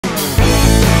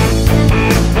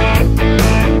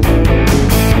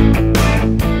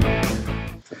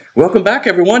Welcome back,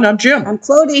 everyone. I'm Jim. I'm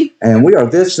Clody. And we are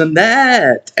This and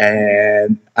That.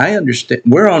 And I understand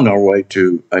we're on our way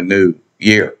to a new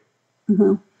year.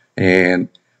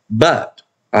 But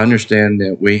I understand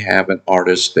that we have an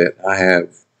artist that I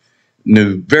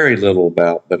knew very little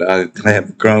about, but I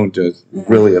have grown to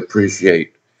really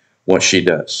appreciate what she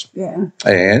does. Yeah.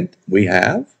 And we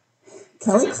have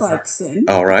Kelly Clarkson.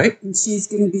 All right. And she's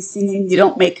going to be singing You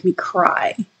Don't Make Me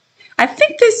Cry. I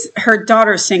think her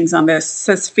daughter sings on this. It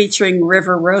says featuring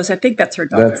River Rose. I think that's her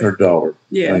daughter. That's her daughter.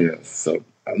 Yeah. Yeah. So,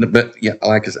 but yeah,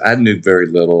 like I said, I knew very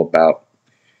little about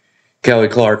Kelly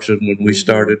Clarkson when we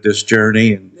started this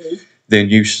journey. And then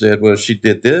you said, well, she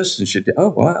did this and she did, oh,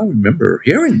 well, I remember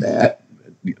hearing that.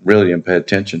 Really didn't pay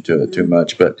attention to it too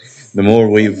much. But the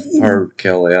more we've heard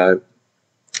Kelly, I've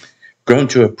grown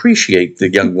to appreciate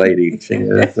the young lady. She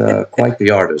is quite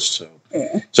the artist. So.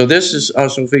 So this is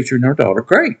also featuring her daughter.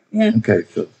 Great. Yeah. Okay.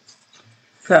 So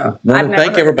I want to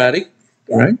thank everybody,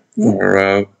 right,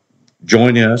 for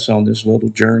joining us on this little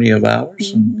journey of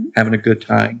ours and having a good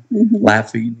time,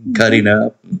 laughing, cutting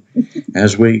up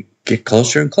as we get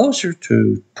closer and closer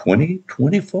to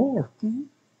 2024. Oh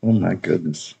my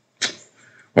goodness.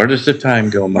 Where does the time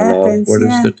go, my love? Where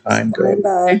does the time go?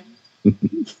 Bye.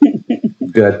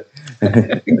 Good.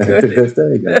 That's a good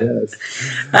thing, I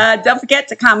guess. Don't forget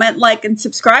to comment, like, and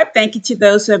subscribe. Thank you to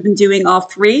those who have been doing all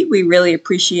three. We really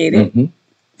appreciate it.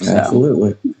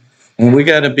 Absolutely. And we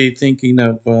got to be thinking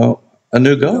of a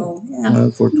new goal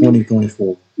for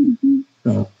 2024.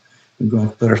 So we're going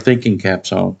to put our thinking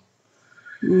caps on.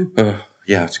 Yeah,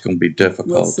 it's going to be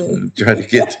difficult to try to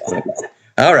get to it.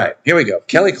 All right, here we go.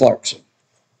 Kelly Clarkson.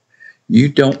 You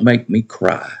Don't Make Me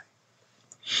Cry.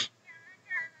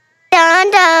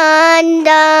 Dun, dun,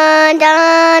 dun,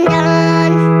 dun,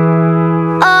 dun.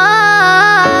 Oh,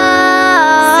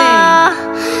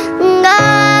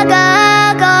 ga,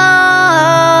 ga, ga.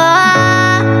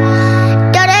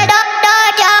 Da, da, da, da,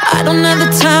 da. I don't have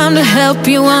the time to help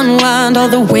you unwind all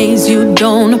the ways you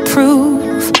don't approve.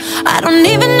 I don't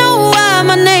even know why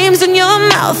my name's in your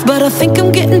mouth, but I think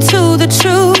I'm getting to the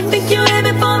truth. Think you're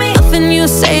aiming for me? Nothing you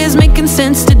say is making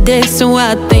sense today, so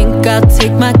I think I'll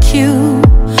take my cue.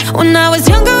 When I was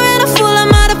younger and a fool, I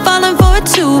might have fallen for it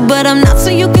too, but I'm not, so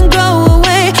you can go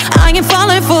away. I ain't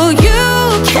falling for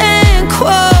you, can't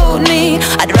quote me.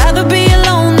 I'd rather be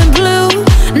alone than blue.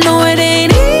 No, it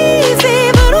ain't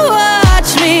easy, but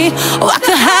watch me walk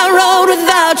the high road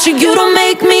without you. You don't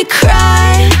make me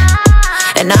cry,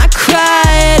 and I cry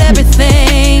at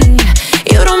everything.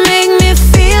 You don't make me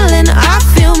feel, and I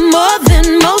feel more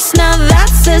than most. Now that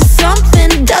says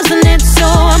something, doesn't it? So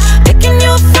I'm picking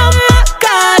you from my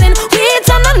garden, weeds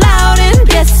on the loud, and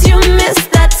yes, you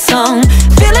missed that song.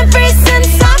 Feeling free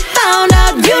since I found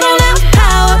out you don't have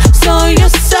power, so you're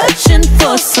searching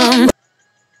for some.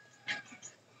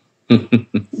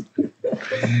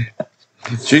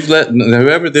 She's letting,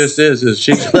 whoever this is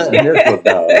she's letting this one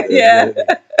know. Yeah.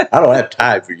 I don't have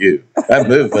time for you. I'm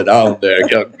moving on there,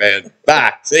 young man.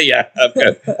 Bye. See ya.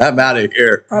 I'm out of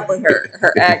here. Probably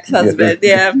her ex-husband.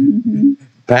 Yeah.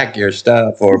 Pack your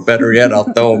stuff, or better yet,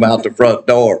 I'll throw them out the front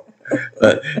door.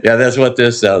 But yeah, that's what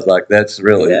this sounds like. That's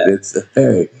really, it's a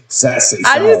very sassy song.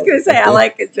 I was just going to say, I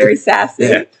like it. It's very sassy.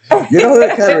 Yeah. You know,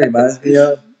 that kind of reminds me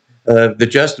of the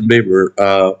Justin Bieber,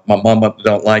 My Mama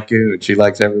Don't Like You, and She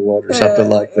Likes Everyone, or something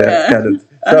like that. Kind of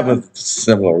some of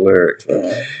similar lyrics.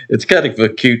 But it's kind of a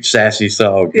cute, sassy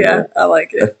song. Yeah, I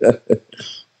like it.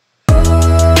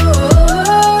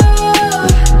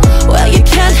 Well, you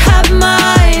can't have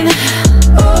mine.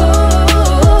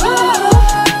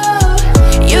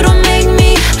 You don't make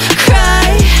me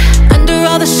cry. Under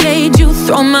all the shade you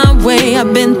throw my way,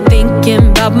 I've been thinking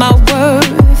about my worth,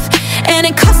 and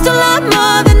it costs a lot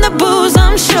more than the booze,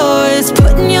 I'm sure. It's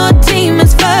putting your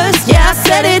demons first. Yeah, I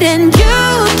said it, and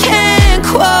you can't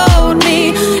quote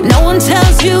me. No one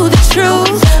tells you the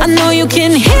truth. I know you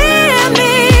can hear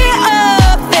me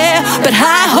up there, but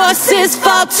high horses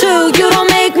fall too. You don't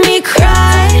make me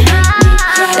cry,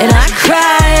 and I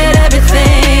cry at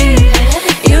everything.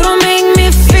 You don't make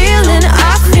me feel, and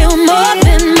I feel more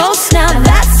than most. Now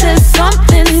that says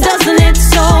something, doesn't it?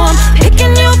 So I'm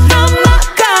picking you from my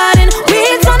garden,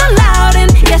 weeds on the loud,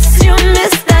 and yes, you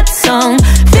missed that song.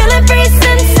 Feeling free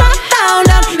since I found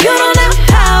out you don't have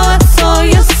power, so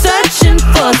you're searching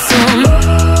for some.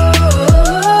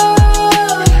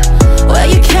 Well,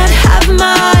 you can't have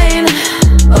mine.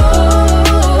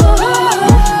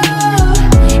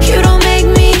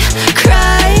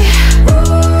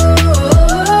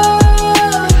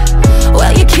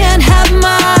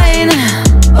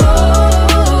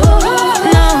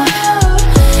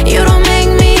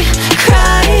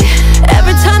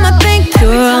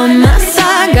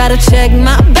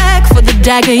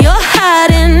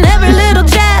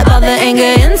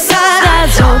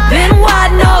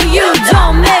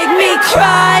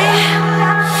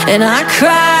 and I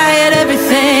cry at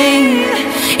everything.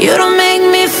 You don't make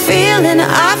me feel, and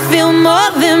I feel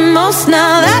more than most.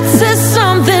 Now that says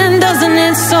something, doesn't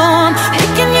it? So I'm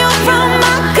picking you from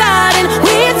my garden,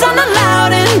 weeds on the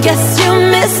loud, and guess you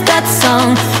missed that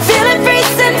song. Feeling free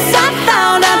since I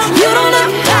found out you don't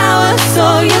have power,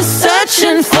 so you're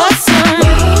searching for some.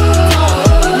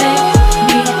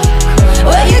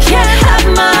 Well, you can't have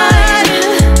mine.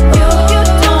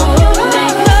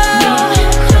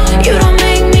 You don't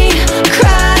make me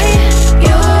cry.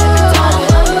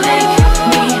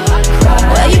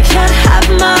 Well, you can't have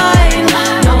mine.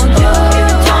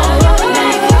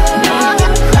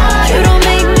 You don't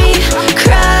make me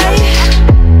cry.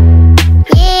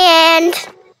 The end.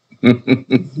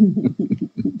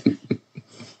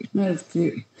 That's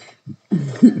cute.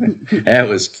 That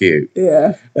was cute.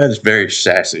 Yeah. That's a very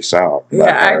sassy song. Yeah,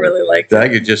 I really liked it. I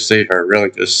could just see her really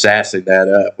just sassing that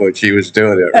up when she was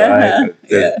doing it, right?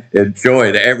 Yeah.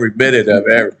 Enjoyed every minute of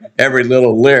every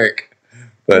little lyric.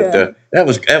 But that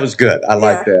was good. I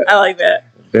like that. I like that.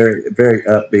 Very, very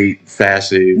upbeat,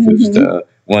 sassy. Just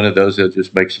one of those that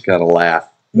just makes you kind of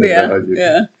laugh.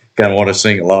 Yeah, Kind of want to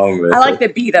sing along with. I like the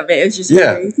beat of it. It's just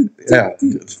Yeah.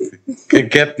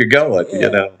 It kept you going, you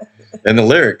know. And the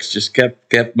lyrics just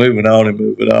kept moving on and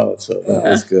moving on. So that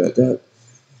was good.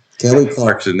 Kelly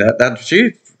Clarkson,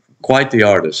 she's quite the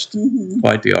artist.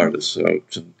 Quite the artist. So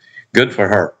good for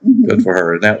her. Good for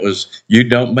her. And that was You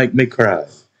Don't Make Me Cry.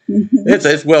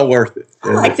 It's well worth it.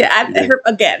 I liked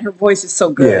it. Her voice is so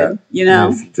good. You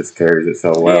know, she just carries it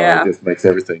so well. Yeah. It just makes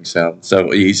everything sound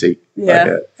so easy. Yeah.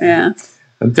 Okay. Yeah.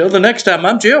 Until the next time,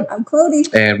 I'm Jim. I'm Cody.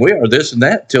 And we are This and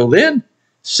That. Till then,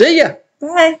 see ya.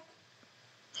 Bye.